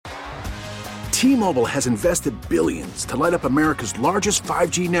T-Mobile has invested billions to light up America's largest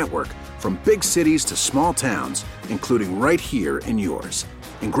 5G network, from big cities to small towns, including right here in yours.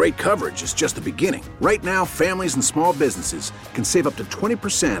 And great coverage is just the beginning. Right now, families and small businesses can save up to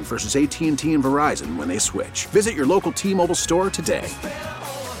 20% versus AT&T and Verizon when they switch. Visit your local T-Mobile store today.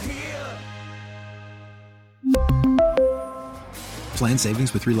 Plan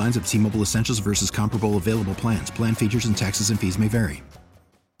savings with 3 lines of T-Mobile Essentials versus comparable available plans. Plan features and taxes and fees may vary.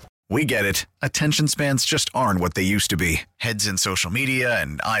 We get it. Attention spans just aren't what they used to be. Heads in social media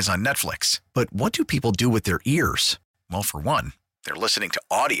and eyes on Netflix. But what do people do with their ears? Well, for one, they're listening to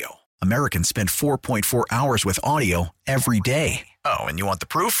audio. Americans spend 4.4 hours with audio every day. Oh, and you want the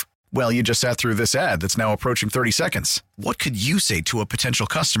proof? Well, you just sat through this ad that's now approaching 30 seconds. What could you say to a potential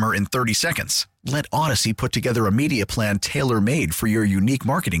customer in 30 seconds? Let Odyssey put together a media plan tailor-made for your unique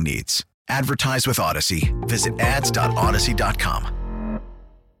marketing needs. Advertise with Odyssey. Visit ads.odyssey.com.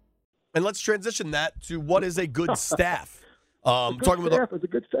 And let's transition that to what is a good staff. It's a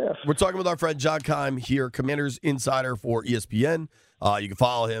good staff. We're talking with our friend John Keim here, Commanders Insider for ESPN. You can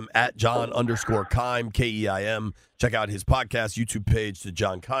follow him at John_Keim, Keim. Check out his podcast, YouTube page, the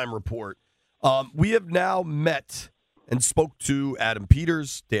John Keim Report. We have now met and spoke to Adam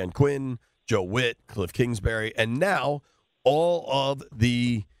Peters, Dan Quinn, Joe Witt, Cliff Kingsbury, and now all of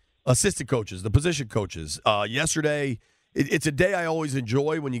the assistant coaches, the position coaches. Yesterday, it's a day I always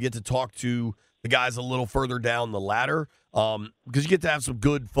enjoy when you get to talk to the guys a little further down the ladder because you get to have some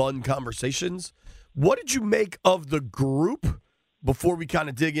good, fun conversations. What did you make of the group before we kind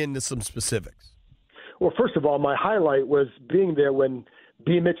of dig into some specifics? Well, first of all, my highlight was being there when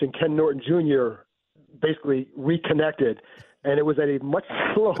B. Mitch and Ken Norton Jr. basically reconnected, and it was at a much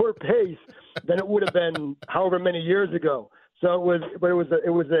slower pace than it would have been however many years ago. So that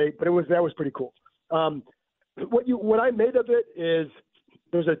was pretty cool. What I made of it is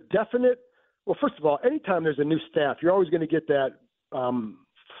there's a definite. Well, first of all, anytime there's a new staff, you're always going to get that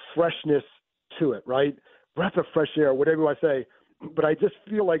freshness to it, right? Breath of fresh air, whatever you want to say. But I just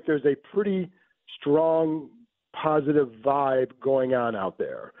feel like there's a pretty strong, positive vibe going on out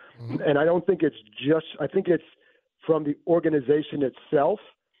there. Mm-hmm. And I don't think it's I think it's from the organization itself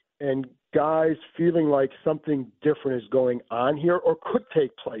and guys feeling like something different is going on here or could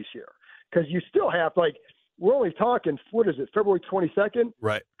take place here. Because you still have, we're only talking, what is it, February 22nd?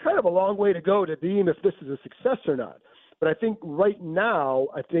 Right. Kind of a long way to go to deem if this is a success or not. But I think right now,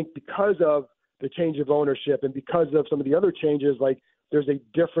 because of the change of ownership and because of some of the other changes, there's a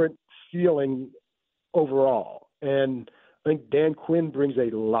different feeling overall. And I think Dan Quinn brings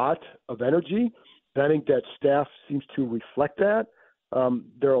a lot of energy. And I think that staff seems to reflect that.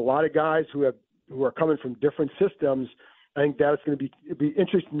 There are a lot of guys who are coming from different systems. I think that's going to be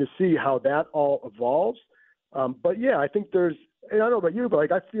interesting to see how that all evolves. But yeah, I think and I don't know about you,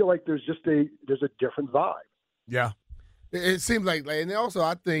 but I feel like there's a different vibe. Yeah, it seems like, and also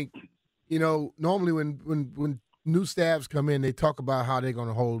I think, normally when new staffs come in, they talk about how they're going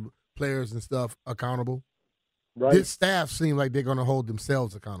to hold players and stuff accountable. Right. This staff seems like they're going to hold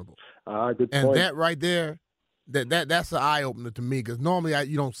themselves accountable. Good point. And that right there, that's an eye opener to me because normally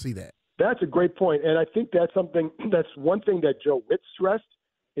you don't see that. That's a great point, and I think that's one thing that Joe Witt stressed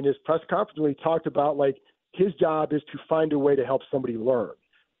in his press conference when he talked about his job is to find a way to help somebody learn,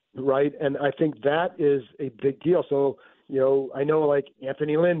 right? And I think that is a big deal. So, I know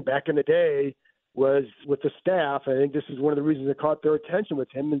Anthony Lynn back in the day was with the staff. I think this is one of the reasons that caught their attention with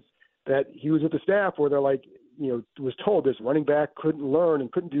him is that he was with the staff where they're was told this running back couldn't learn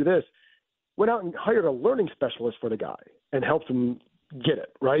and couldn't do this. Went out and hired a learning specialist for the guy and helped him get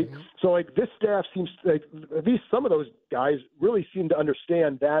it, right? Mm-hmm. So this staff seems at least some of those guys really seem to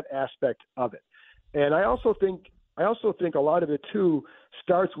understand that aspect of it. And I also think a lot of it too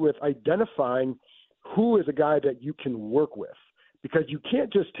starts with identifying who is a guy that you can work with, because you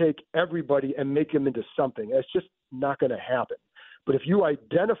can't just take everybody and make them into something. It's just not going to happen. But if you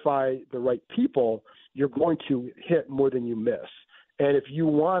identify the right people, you're going to hit more than you miss. And if you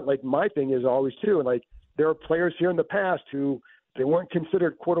want, my thing is always too, and there are players here in the past who they weren't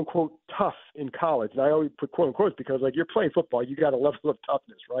considered quote unquote tough in college. And I always put quote unquote because you're playing football, you got a level of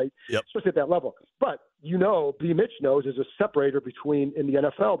toughness, right? Yep. Especially at that level. But B. Mitch knows there's a separator in the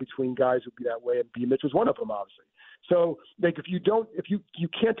NFL between guys who be that way, and B. Mitch was one of them, obviously. So if you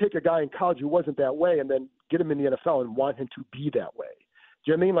can't take a guy in college who wasn't that way and then get him in the NFL and want him to be that way.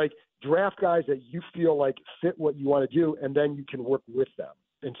 Do you know what I mean? Draft guys that you feel fit what you want to do, and then you can work with them.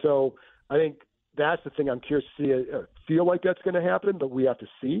 And so I think that's the thing I'm curious to see. Feel like that's going to happen, but we have to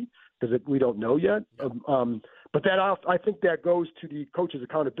see because we don't know yet. But I think that goes to the coach's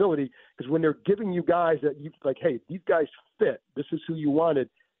accountability, because when they're giving you guys that you hey, these guys fit, this is who you wanted,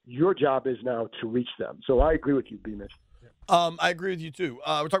 Your job is now to reach them. So I agree with you, B-Mitch. I agree with you, too.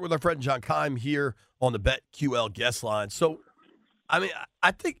 We're talking with our friend John Keim here on the BetQL guest line. So, I mean,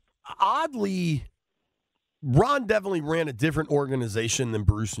 I think, oddly, Ron definitely ran a different organization than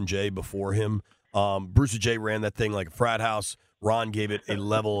Bruce and Jay before him. Bruce and Jay ran that thing like a frat house. Ron gave it a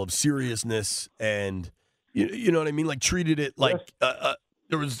level of seriousness and, you know what I mean? Like, treated it like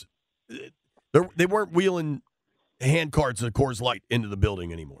they weren't wheeling hand carts of Coors Light into the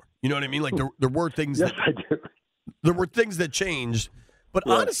building anymore. You know what I mean? Like, there were things Yes, I do. There were things that changed, but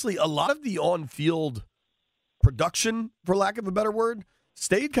honestly, a lot of the on-field production, for lack of a better word,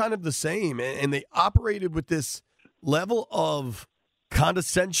 stayed kind of the same, and they operated with this level of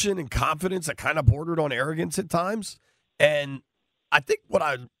condescension and confidence that kind of bordered on arrogance at times. And I think what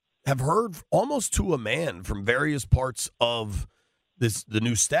I have heard almost to a man from various parts of the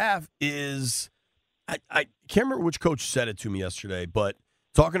new staff is, I can't remember which coach said it to me yesterday, but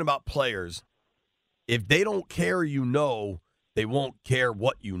talking about players, if they don't care, they won't care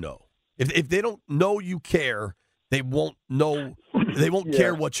what you know. If they don't know you care, they won't know. They won't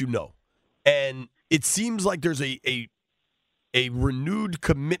care what you know. And it seems like there's a renewed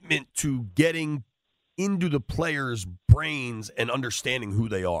commitment to getting into the players' brains and understanding who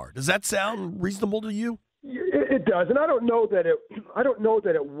they are. Does that sound reasonable to you? It does, and I don't know that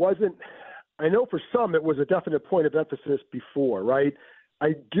it wasn't. I know for some it was a definite point of emphasis before, right?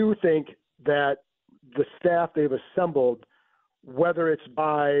 I do think that the staff they've assembled, whether it's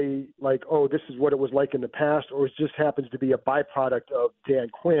by like, oh, this is what it was like in the past, or it just happens to be a byproduct of Dan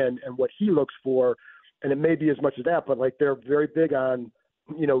Quinn and what he looks for, and it may be as much as that, but like they're very big on,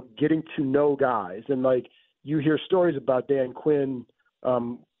 getting to know guys. And like you hear stories about Dan Quinn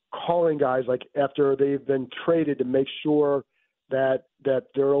calling guys like after they've been traded to make sure that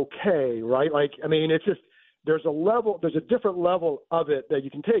they're okay, right? Like, I mean, it's just, there's a different level of it that you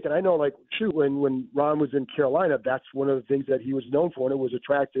can take. And I know, like, shoot, when Ron was in Carolina, that's one of the things that he was known for, and it was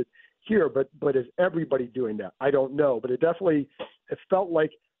attracted here. But is everybody doing that? I don't know. But it felt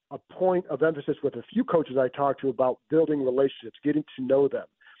like a point of emphasis with a few coaches I talked to about building relationships, getting to know them.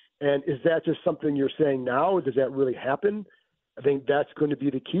 And is that just something you're saying now? Does that really happen? I think that's going to be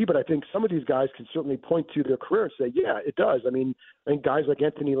the key, but I think some of these guys can certainly point to their career and say, yeah, it does. I mean, I think guys like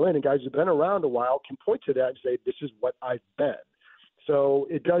Anthony Lynn and guys who've been around a while can point to that and say, this is what I've been. So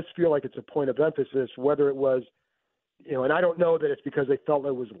it does feel like it's a point of emphasis, whether it was, and I don't know that it's because they felt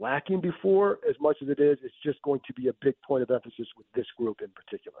it was lacking before as much as it is. It's just going to be a big point of emphasis with this group in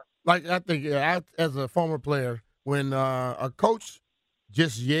particular. Like, I think as a former player, when a coach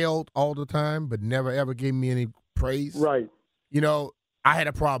just yelled all the time but never ever gave me any praise. Right. I had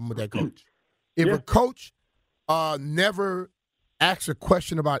a problem with that coach. If a coach never asks a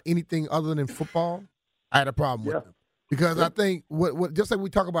question about anything other than football, I had a problem with him. Because I think, what just like we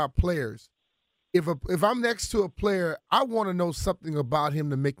talk about players, if I'm next to a player, I want to know something about him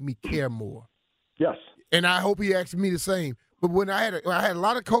to make me care more. Yes. And I hope he asks me the same. But when I had a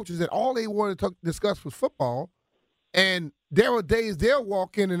lot of coaches that all they wanted to discuss was football, and there were days they'll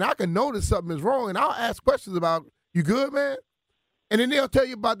walk in and I can notice something is wrong, and I'll ask questions about, you good, man? And then they'll tell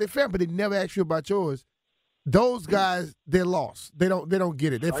you about their family, but they never ask you about yours. Those guys, they're lost. They don't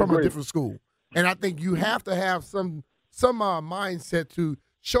get it. They're from a different school. And I think you have to have some mindset to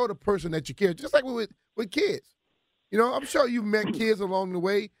show the person that you care, just like with kids. I'm sure you've met kids along the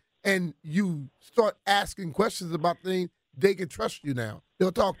way, and you start asking questions about things, they can trust you now.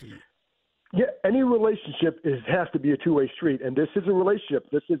 They'll talk to you. Yeah, any relationship has to be a two-way street, and this is a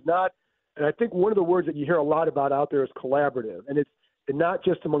relationship. This is not, and I think one of the words that you hear a lot about out there is collaborative, and it's not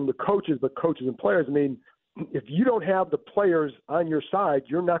just among the coaches, but coaches and players. I mean, if you don't have the players on your side,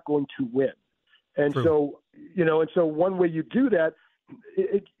 you're not going to win. And True. So, one way you do that,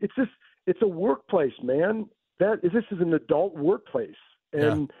 it's a workplace, man. This is an adult workplace.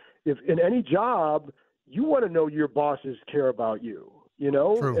 And if in any job, you want to know your bosses care about you,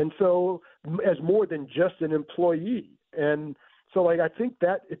 True. And so as more than just an employee. And so, like, I think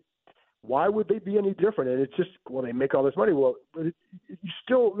that why would they be any different? And it's just, they make all this money. Well, you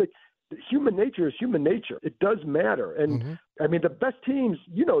still, like, human nature is human nature. It does matter. And I mean, the best teams,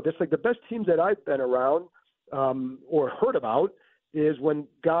 this, like the best teams that I've been around or heard about is when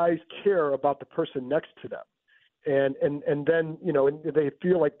guys care about the person next to them. And then, and they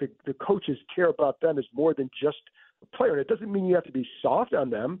feel like the coaches care about them as more than just a player. And it doesn't mean you have to be soft on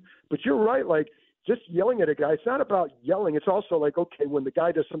them, but you're right. Like, just yelling at a guy, it's not about yelling. It's also like, okay, when the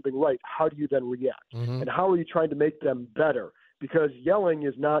guy does something right, how do you then react? And how are you trying to make them better? Because yelling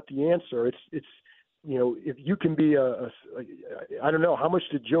is not the answer. It's if you can be I don't know, how much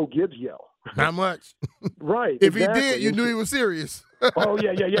did Joe Gibbs yell? Not much. Right. If exactly. he did, you knew he was serious. Oh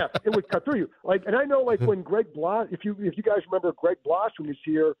yeah. It would cut through you. And I know, when Greg Bloss, if you guys remember Greg Bloss when he was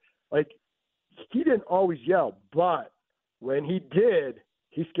here, he didn't always yell, but when he did,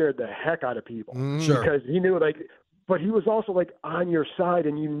 he scared the heck out of people. Sure. Because he knew, but he was also on your side,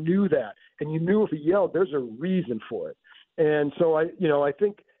 and you knew that, and you knew if he yelled, there's a reason for it. And so I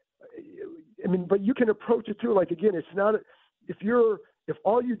think, but you can approach it too. Again, it's not if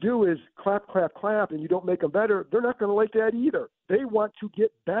all you do is clap, clap, clap, and you don't make them better, they're not going to like that either. They want to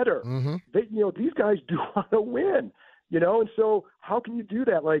get better. Mm-hmm. These guys do want to win. And so how can you do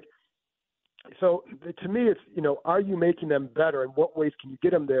that? So to me, it's, are you making them better, and what ways can you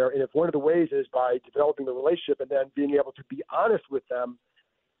get them there? And if one of the ways is by developing the relationship and then being able to be honest with them,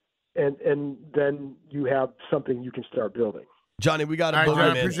 and then you have something you can start building. Johnny, we got a All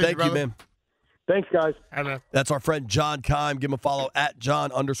right, boogie, John, man. Thank you, man. Thanks, guys. That's our friend John Keim. Give him a follow at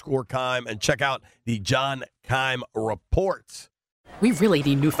John_Keim and check out the John Keim Report. We really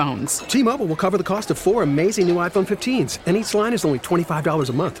need new phones. T-Mobile will cover the cost of 4 amazing new iPhone 15s, and each line is only $25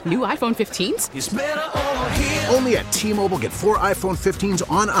 a month. New iPhone 15s? It's better over here. Only at T-Mobile, get 4 iPhone 15s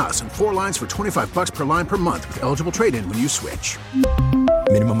on us and 4 lines for $25 per line per month with eligible trade-in when you switch.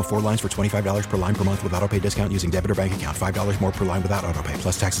 Minimum of 4 lines for $25 per line per month with autopay discount using debit or bank account. $5 more per line without autopay,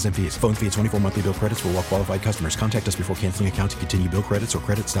 plus taxes and fees. Phone fee at 24 monthly bill credits for well-qualified customers. Contact us before canceling account to continue bill credits or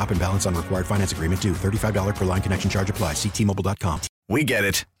credit stop and balance on required finance agreement due. $35 per line connection charge applies. See T-Mobile.com. We get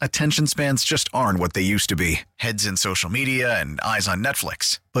it. Attention spans just aren't what they used to be. Heads in social media and eyes on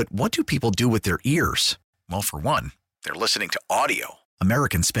Netflix. But what do people do with their ears? Well, for one, they're listening to audio.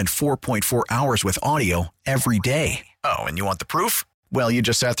 Americans spend 4.4 hours with audio every day. Oh, and you want the proof? Well, you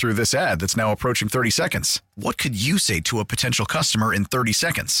just sat through this ad that's now approaching 30 seconds. What could you say to a potential customer in 30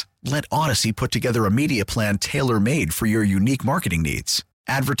 seconds? Let Odyssey put together a media plan tailor-made for your unique marketing needs.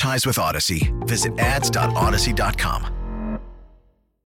 Advertise with Odyssey. Visit ads.odyssey.com.